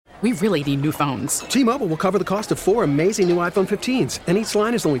We really need new phones. T-Mobile will cover the cost of 4 amazing new iPhone 15s, and each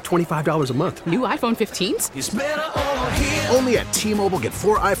line is only $25 a month. New iPhone 15s? It's better over here. Only at T-Mobile, get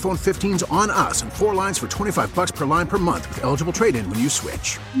 4 iPhone 15s on us and 4 lines for $25 per line per month with eligible trade-in when you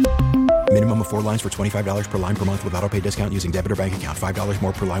switch. Minimum of 4 lines for $25 per line per month with autopay discount using debit or bank account. $5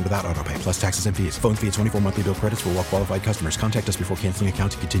 more per line without autopay, plus taxes and fees. Phone fee at 24 monthly bill credits for well-qualified customers. Contact us before canceling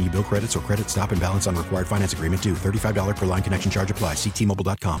account to continue bill credits or credit stop and balance on required finance agreement due. $35 per line connection charge applies. See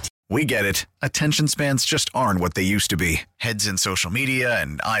T-Mobile.com. We get it. Attention spans just aren't what they used to be. Heads in social media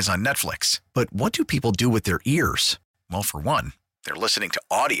and eyes on Netflix. But what do people do with their ears? Well, for one, they're listening to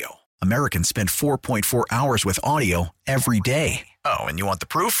audio. Americans spend 4.4 hours with audio every day. Oh, and you want the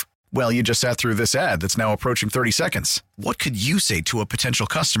proof? Well, you just sat through this ad that's now approaching 30 seconds. What could you say to a potential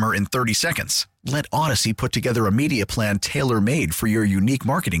customer in 30 seconds? Let Odyssey put together a media plan tailor-made for your unique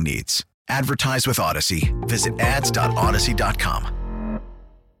marketing needs. Advertise with Odyssey. Visit ads.odyssey.com.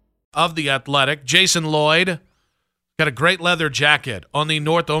 Of The Athletic, Jason Lloyd got a great leather jacket on the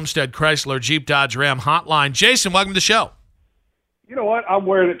North Olmsted Chrysler Jeep Dodge Ram hotline. Jason, welcome to the show. You know what? I'm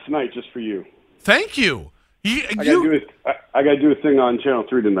wearing it tonight just for you. Thank you. I got to do a thing on Channel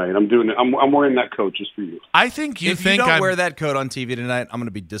 3 tonight. I'm doing it. I'm wearing that coat just for you. I think you if think you don't I'm... wear that coat on TV tonight, I'm going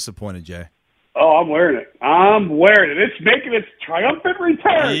to be disappointed, Jay. Oh, I'm wearing it. I'm wearing it. It's making its triumphant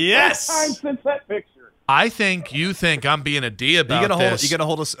return. Yes. First time since that picture. I think you think I'm being a D about this. You going to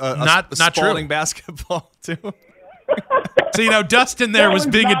hold us not Spalding true. basketball, too? So, Dustin there was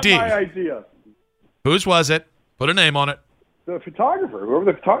being a D. That was not my idea. Whose was it? Put a name on it. The photographer, whoever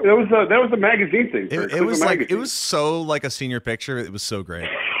the photographer, that was the magazine thing. It was so like a senior picture. It was so great.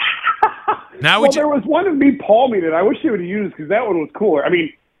 There was one of me palming it. I wish they would have used because that one was cooler. I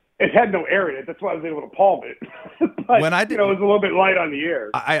mean, it had no air in it. That's why I was able to palm it. But, when I did, it was a little bit light on the air.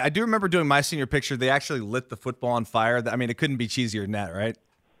 I do remember doing my senior picture. They actually lit the football on fire. I mean, it couldn't be cheesier than that, right?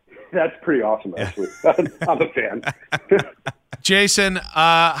 That's pretty awesome, actually. I'm a fan. Jason,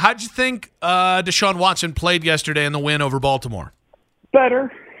 how'd you think Deshaun Watson played yesterday in the win over Baltimore?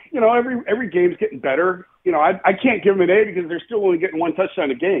 Better. Every game's getting better. I can't give him an A because they're still only getting one touchdown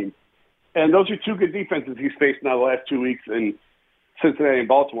a game. And those are two good defenses he's faced now the last 2 weeks in Cincinnati and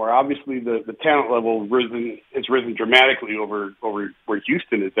Baltimore. Obviously, the talent level has risen dramatically over where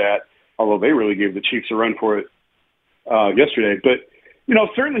Houston is at, although they really gave the Chiefs a run for it yesterday. But,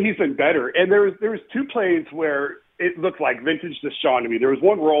 certainly he's been better. And there was two plays where it looked like vintage Deshaun to me. There was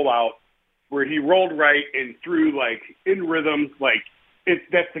one rollout where he rolled right and threw, in rhythm,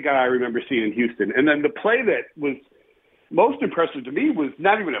 that's the guy I remember seeing in Houston. And then the play that was most impressive to me was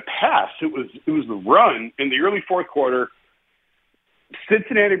not even a pass. It was the run in the early fourth quarter.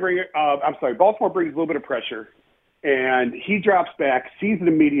 Baltimore brings a little bit of pressure, and he drops back, sees it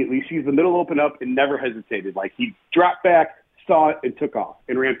immediately, sees the middle open up, and never hesitated. He dropped back, saw it, and took off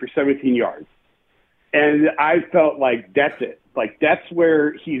and ran for 17 yards. And I felt like that's it. That's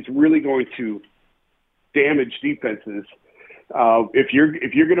where he's really going to damage defenses. If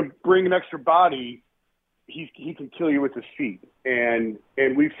you're going to bring an extra body, he can kill you with his feet. And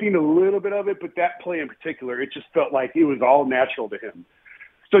we've seen a little bit of it, but that play in particular, it just felt like it was all natural to him.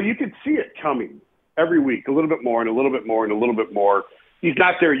 So you could see it coming every week, a little bit more and a little bit more and a little bit more. He's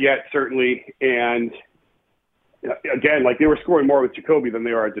not there yet, certainly. And again, they were scoring more with Jacoby than they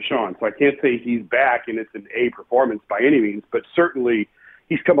are at Deshaun. So I can't say he's back and it's an A performance by any means, but certainly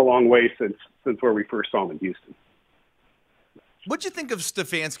he's come a long way since where we first saw him in Houston. What'd you think of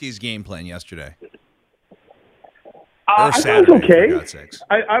Stefanski's game plan yesterday? I thought it was okay.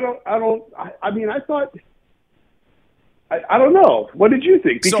 I don't know. What did you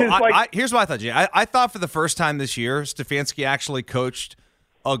think? Because here's what I thought, Jay. I thought for the first time this year, Stefanski actually coached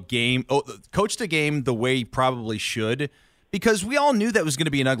a game the way he probably should, because we all knew that was going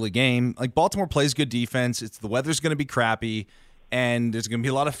to be an ugly game. Baltimore plays good defense. The weather's going to be crappy, and there's going to be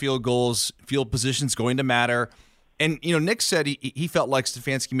a lot of field goals. Field position's going to matter. And, Nick said he felt like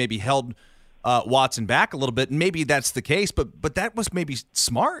Stefanski maybe held Watson back a little bit, and maybe that's the case, but that was maybe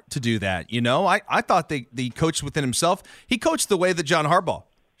smart to do that. I thought the coach within himself, he coached the way that John Harbaugh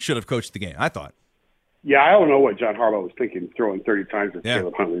should have coached the game, I thought. Yeah, I don't know what John Harbaugh was thinking throwing 30 times at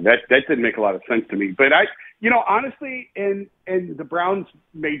Caleb Huntley. That didn't make a lot of sense to me. But honestly, and the Browns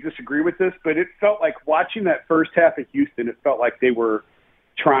may disagree with this, but it felt like watching that first half of Houston, it felt like they were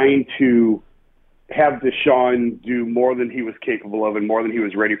trying to have Deshaun do more than he was capable of and more than he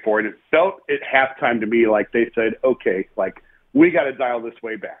was ready for. And it felt at halftime to me like they said, okay, we got to dial this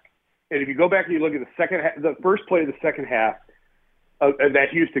way back. And if you go back and you look at the first play of the second half of that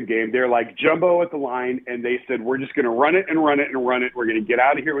Houston game, they're like jumbo at the line, and they said, we're just going to run it and run it and run it. We're going to get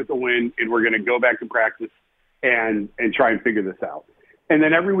out of here with the win, and we're going to go back to practice and try and figure this out. And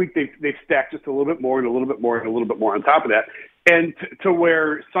then every week they've stacked just a little bit more and a little bit more and a little bit more on top of that. And to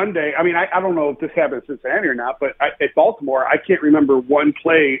where Sunday, I mean, I don't know if this happened in Cincinnati or not, but at Baltimore, I can't remember one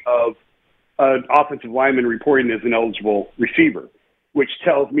play of an offensive lineman reporting as an eligible receiver, which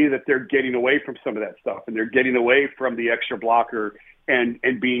tells me that they're getting away from some of that stuff and they're getting away from the extra blocker and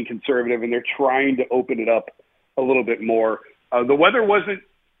being conservative, and they're trying to open it up a little bit more. The weather wasn't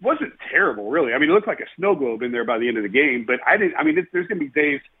terrible, really. I mean, it looked like a snow globe in there by the end of the game, but there's going to be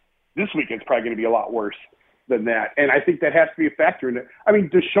days this weekend's probably going to be a lot worse than that. And I think that has to be a factor in it. I mean,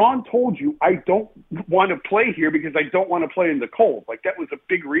 Deshaun told you, I don't want to play here because I don't want to play in the cold. Like, that was a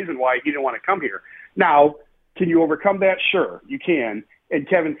big reason why he didn't want to come here. Now, can you overcome that? Sure, you can. And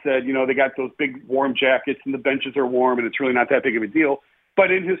Kevin said, they got those big warm jackets and the benches are warm and it's really not that big of a deal.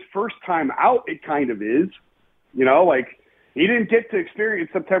 But in his first time out, it kind of is. Like, he didn't get to experience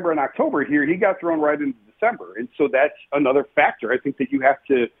September and October here. He got thrown right into December. And so that's another factor I think that you have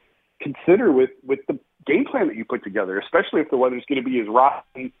to consider with the game plan that you put together, especially if the weather's going to be as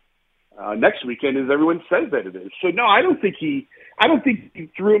rotten next weekend as everyone says that it is. So no, I don't think he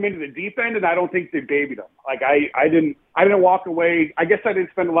threw him into the deep end, and I don't think they babied him. Like I didn't walk away. I guess I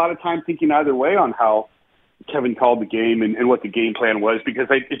didn't spend a lot of time thinking either way on how Kevin called the game and what the game plan was, because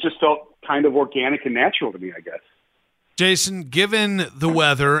it just felt kind of organic and natural to me, I guess. Jason, given the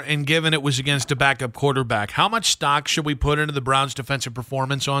weather and given it was against a backup quarterback, how much stock should we put into the Browns' defensive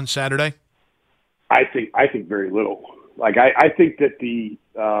performance on Saturday? I think very little. Like I think that the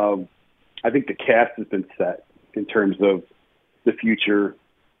cast has been set in terms of the future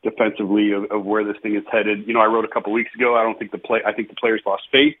defensively of where this thing is headed. I wrote a couple weeks ago, I think the players lost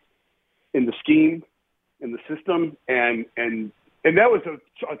faith in the scheme, in the system, and that was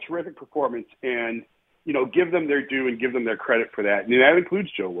a terrific performance. And give them their due and give them their credit for that. And that includes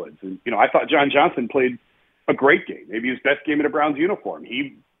Joe Woods. And I thought John Johnson played a great game, maybe his best game in a Browns uniform.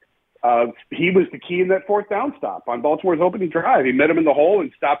 He was the key in that fourth down stop on Baltimore's opening drive. He met him in the hole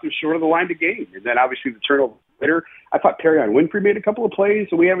and stopped him short of the line to gain. And then obviously the turnover later. I thought Perrion Winfrey made a couple of plays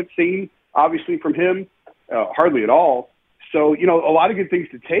that we haven't seen, obviously, from him, hardly at all. So, a lot of good things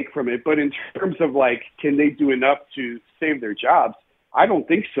to take from it. But in terms of, can they do enough to save their jobs, I don't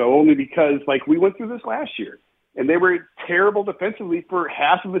think so, only because, we went through this last year. And they were terrible defensively for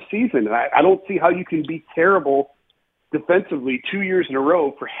half of a season. And I don't see how you can be terrible defensively 2 years in a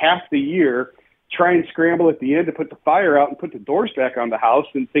row for half the year, try and scramble at the end to put the fire out and put the doors back on the house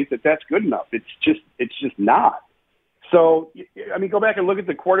and think that that's good enough. It's just not. So, go back and look at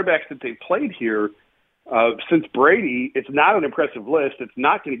the quarterbacks that they played here. Since Brady, it's not an impressive list. It's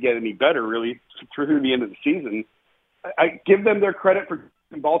not going to get any better, really, through the end of the season. I give them their credit for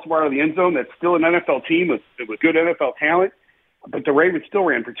Baltimore out of the end zone. That's still an NFL team with good NFL talent, but the Ravens still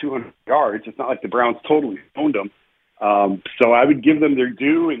ran for 200 yards. It's not like the Browns totally owned them. So I would give them their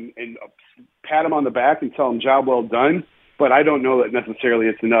due and pat them on the back and tell them job well done. But I don't know that necessarily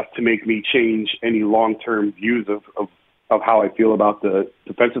it's enough to make me change any long-term views of how I feel about the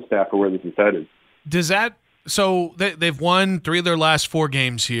defensive staff or where this is headed. So they've won 3 of their last 4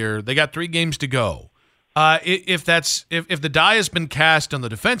 games here. They got 3 games to go. If the die has been cast on the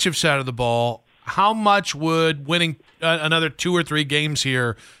defensive side of the ball, how much would winning another 2 or 3 games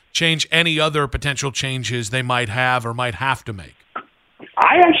here change any other potential changes they might have or might have to make?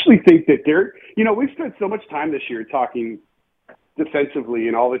 I actually think that we've spent so much time this year talking defensively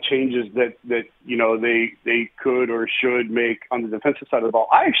and all the changes that they could or should make on the defensive side of the ball.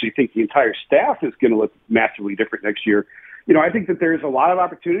 I actually think the entire staff is going to look massively different next year. I think that there's a lot of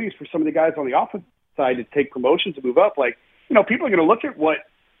opportunities for some of the guys on the offensive side to take promotions and move up. People are going to look at what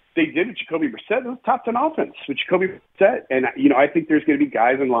they did with Jacoby Brissett. It was top 10 offense with Jacoby Brissett. And, I think there's going to be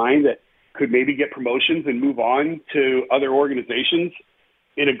guys in line that could maybe get promotions and move on to other organizations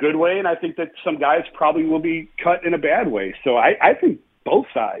in a good way. And I think that some guys probably will be cut in a bad way. So I think both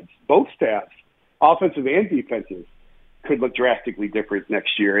sides, both staffs, offensive and defensive, could look drastically different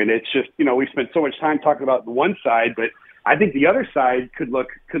next year. And it's just, we've spent so much time talking about the one side, but I think the other side could look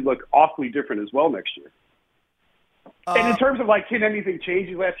awfully different as well next year. And in terms of can anything change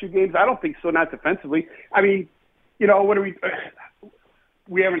these last 2 games? I don't think so. Not defensively. What are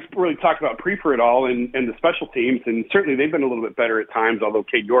we haven't really talked about Prefer at all and the special teams, and certainly they've been a little bit better at times. Although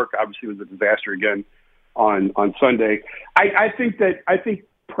Cade York obviously was a disaster again on Sunday. I think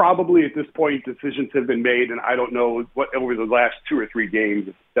probably at this point decisions have been made, and I don't know what over the last 2 or 3 games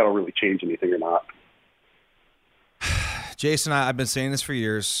if that'll really change anything or not. Jason, I've been saying this for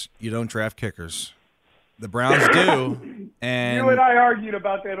years. You don't draft kickers. The Browns do. And you and I argued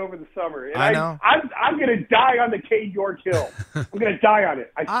about that over the summer. And I know. I'm going to die on the Cade York hill. I'm going to die on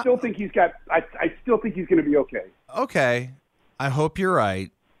it. I still think he's going to be okay. Okay. I hope you're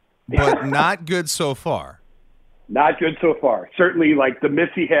right, but not good so far. Not good so far. Certainly, like the miss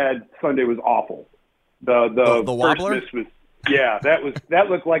he had Sunday was awful. The first wobbler miss was that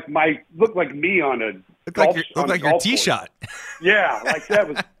looked like me on a looked like your tee shot. Yeah, like that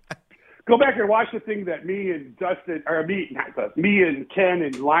was. Go back and watch the thing that me and Ken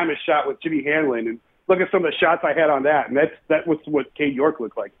and Lima shot with Jimmy Hanlon, and look at some of the shots I had on that, and that was what Cade York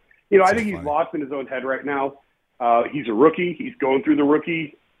looked like. I think he's lost in his own head right now. He's a rookie. He's going through the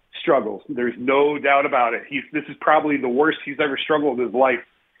rookie struggles. There's no doubt about it. This is probably the worst he's ever struggled in his life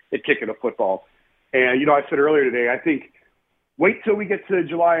at kicking a football. And, I said earlier today, I think wait till we get to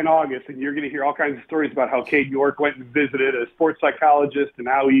July and August, and you're going to hear all kinds of stories about how Cade York went and visited a sports psychologist and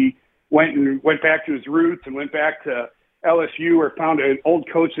how he went back to his roots and went back to LSU or found an old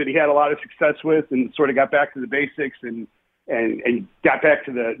coach that he had a lot of success with and sort of got back to the basics and got back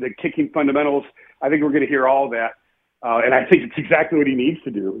to the kicking fundamentals. I think we're going to hear all of that. And I think it's exactly what he needs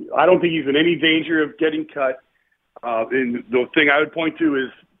to do. I don't think he's in any danger of getting cut. And the thing I would point to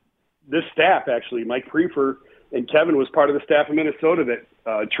is this staff, actually. Mike Prefer and Kevin was part of the staff in Minnesota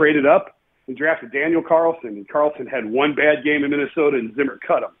that traded up and drafted Daniel Carlson. And Carlson had one bad game in Minnesota, and Zimmer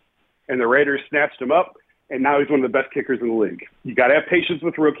cut him. And the Raiders snatched him up, and now he's one of the best kickers in the league. You got to have patience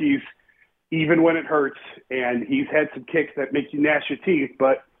with rookies, even when it hurts. And he's had some kicks that make you gnash your teeth.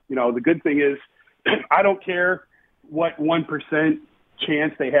 But, the good thing is I don't care what 1%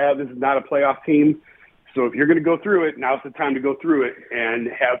 chance they have. This is not a playoff team. So if you're going to go through it, now's the time to go through it and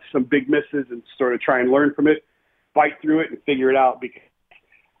have some big misses and sort of try and learn from it, fight through it and figure it out, because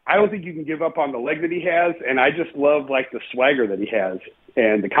I don't think you can give up on the leg that he has. And I just love the swagger that he has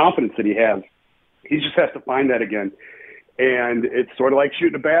and the confidence that he has. He just has to find that again. And it's sort of like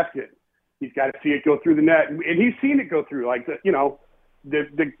shooting a basket. He's got to see it go through the net. And he's seen it go through.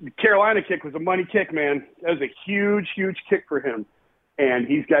 The Carolina kick was a money kick, man. That was a huge, huge kick for him. And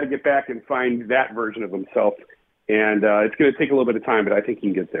he's got to get back and find that version of himself. And it's going to take a little bit of time, but I think he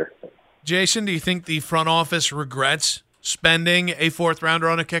can get there. Jason, do you think the front office regrets spending a fourth-rounder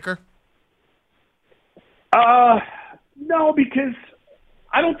on a kicker? No, because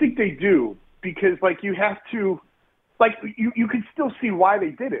I don't think they do. Because, you have to – you can still see why they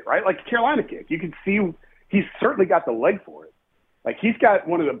did it, right? Like Carolina kick. You can see he's certainly got the leg for it. He's got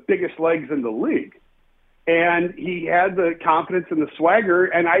one of the biggest legs in the league. And he had the confidence and the swagger,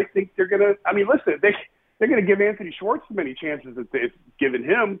 and I think they're going to – I mean, listen, they're going to give Anthony Schwartz as many chances that they've given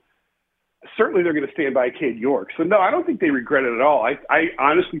him. Certainly they're going to stand by Cade York. So, no, I don't think they regret it at all. I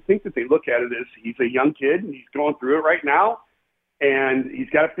honestly think that they look at it as he's a young kid, and he's going through it right now, and he's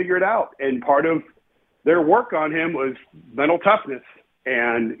got to figure it out. And part of their work on him was mental toughness,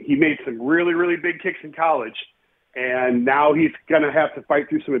 and he made some really, really big kicks in college. And now he's going to have to fight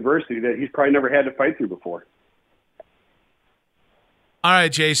through some adversity that he's probably never had to fight through before. All right,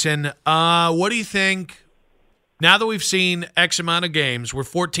 Jason. What do you think, now that we've seen X amount of games, we're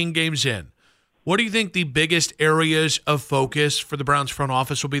 14 games in, what do you think the biggest areas of focus for the Browns front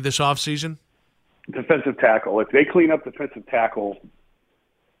office will be this offseason? Defensive tackle. If they clean up defensive tackle,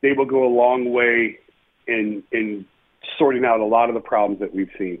 they will go a long way in sorting out a lot of the problems that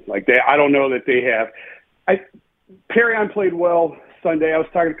we've seen. I don't know that they have – Perrion played well Sunday. I was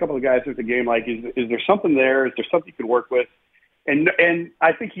talking to a couple of guys at the game, is there something there? Is there something you can work with? And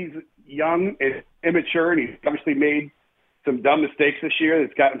I think he's young and immature, and he's obviously made some dumb mistakes this year.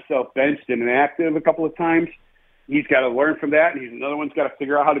 That's got himself benched and inactive a couple of times. He's got to learn from that, and he's another one's got to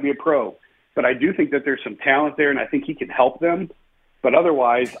figure out how to be a pro. But I do think that there's some talent there, and I think he can help them. But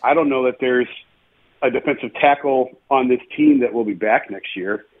otherwise, I don't know that there's a defensive tackle on this team that will be back next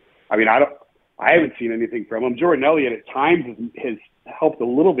year. I mean, I haven't seen anything from him. Jordan Elliott at times has helped a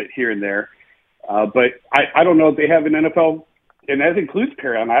little bit here and there. But I don't know if they have an NFL, and that includes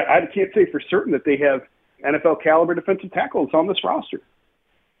Perrion. I can't say for certain that they have NFL caliber defensive tackles on this roster.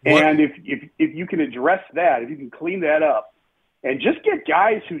 What? And if you can address that, if you can clean that up, and just get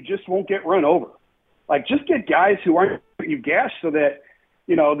guys who just won't get run over. Just get guys who aren't you gashed so that,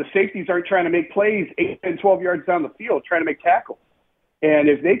 the safeties aren't trying to make plays 8 and 12 yards down the field trying to make tackles. And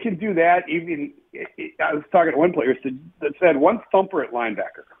if they can do that, I was talking to one player that said one thumper at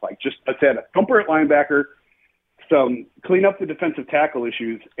linebacker. Let's add a thumper at linebacker, clean up the defensive tackle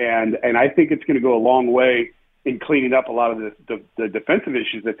issues, and I think it's going to go a long way in cleaning up a lot of the defensive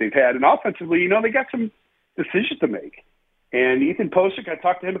issues that they've had. And offensively, they got some decisions to make. And Ethan Posick, I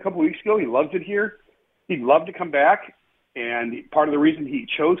talked to him a couple of weeks ago. He loves it here. He'd love to come back. And part of the reason he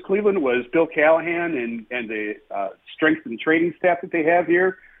chose Cleveland was Bill Callahan and the strength and training staff that they have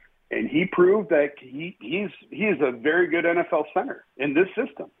here. And he proved that he is a very good NFL center in this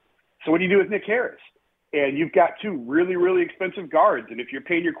system. So what do you do with Nick Harris? and you've got two really, really expensive guards. And if you're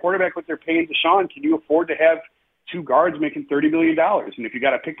paying your quarterback what they're paying Deshaun, can you afford to have two guards making $30 million? And if you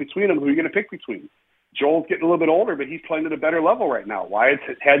got to pick between them, who are you going to pick between? Joel's getting a little bit older, but he's playing at a better level right now. Wyatt's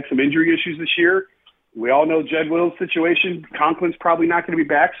had some injury issues this year. We all know Jed Will's situation. Conklin's probably not going to be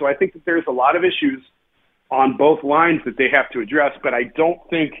back. So I think that there's a lot of issues on both lines that they have to address, but I don't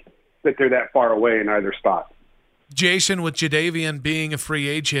think that they're that far away in either spot. Jason, with Jadeveon being a free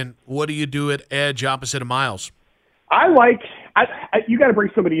agent, what do you do at edge opposite of Miles? You got to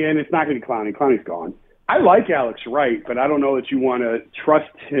bring somebody in. It's not going to be Clowney. Clowney's gone. I like Alex Wright, but I don't know that you want to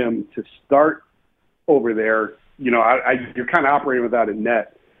trust him to start over there. You know, you're kind of operating without a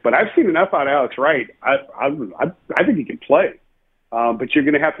net. But I've seen enough out of Alex Wright. I think he can play. But you're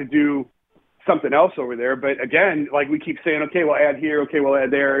going to have to do something else over there. But again, like we keep saying, okay, we'll add here, okay, we'll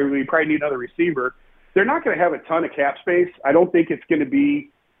add there. We probably need another receiver. They're not going to have a ton of cap space. I don't think it's going to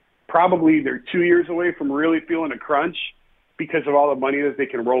be probably they're 2 years away from really feeling a crunch because of all the money that they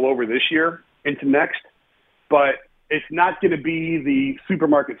can roll over this year into next. But it's not going to be the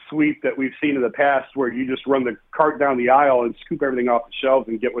supermarket sweep that we've seen in the past where you just run the cart down the aisle and scoop everything off the shelves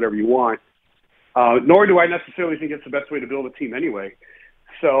and get whatever you want. Nor do I necessarily think it's the best way to build a team anyway.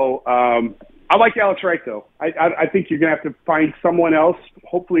 So I like Alex Wright, though. I think you're going to have to find someone else,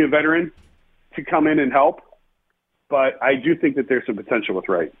 hopefully a veteran, to come in and help. But I do think that there's some potential with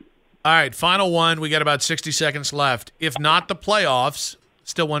Wright. All right, final one. We got about 60 seconds left. If not the playoffs,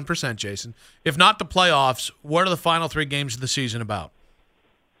 still 1%, Jason. If not the playoffs, what are the final 3 games of the season about?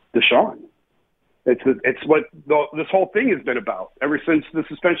 Deshaun. It's what this whole thing has been about ever since the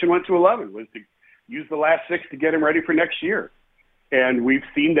suspension went to 11, was to use the last 6 to get him ready for next year. And we've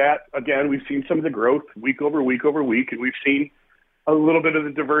seen that, again, we've seen some of the growth week over week over week, and we've seen a little bit of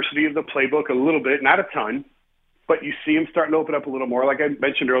the diversity of the playbook, a little bit, not a ton, but you see him starting to open up a little more. Like I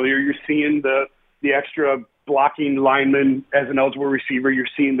mentioned earlier, you're seeing the extra blocking lineman as an eligible receiver. You're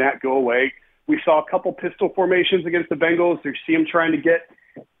seeing that go away. We saw a couple pistol formations against the Bengals. You see him trying to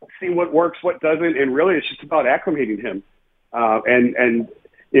see what works, what doesn't, and really it's just about acclimating him. And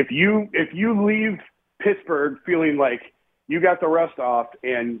if you leave Pittsburgh feeling like you got the rust off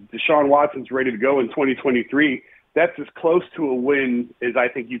and Deshaun Watson's ready to go in 2023, that's as close to a win as I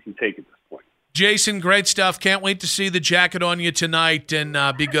think you can take at this point. Jason, great stuff. Can't wait to see the jacket on you tonight, and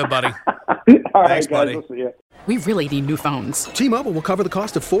be good, buddy. All Thanks, right, guys, buddy. we'll see you. We really need new phones. T-Mobile will cover the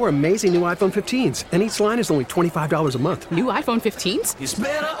cost of 4 amazing new iPhone 15s, and each line is only $25 a month. New iPhone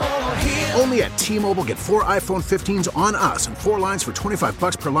 15s? Only at T-Mobile, get 4 iPhone 15s on us and 4 lines for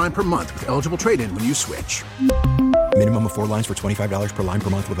 $25 per line per month with eligible trade-in when you switch. Minimum of 4 lines for $25 per line per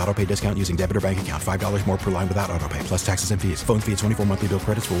month with autopay discount using debit or bank account. $5 more per line without autopay, plus taxes and fees. Phone fee at 24 monthly bill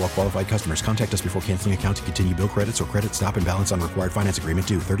credits for well-qualified customers. Contact us before canceling account to continue bill credits or credit stop and balance on required finance agreement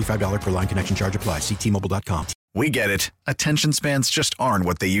due. $35 per line connection charge applies. See T-Mobile.com. We get it. Attention spans just aren't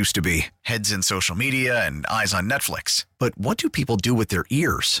what they used to be. Heads in social media and eyes on Netflix. But what do people do with their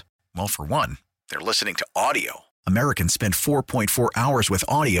ears? Well, for one, they're listening to audio. Americans spend 4.4 hours with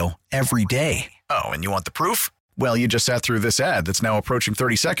audio every day. Oh, and you want the proof? Well, you just sat through this ad that's now approaching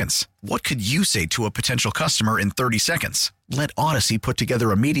 30 seconds. What could you say to a potential customer in 30 seconds? Let Odyssey put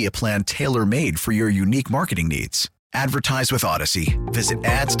together a media plan tailor-made for your unique marketing needs. Advertise with Odyssey. Visit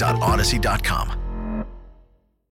ads.odyssey.com.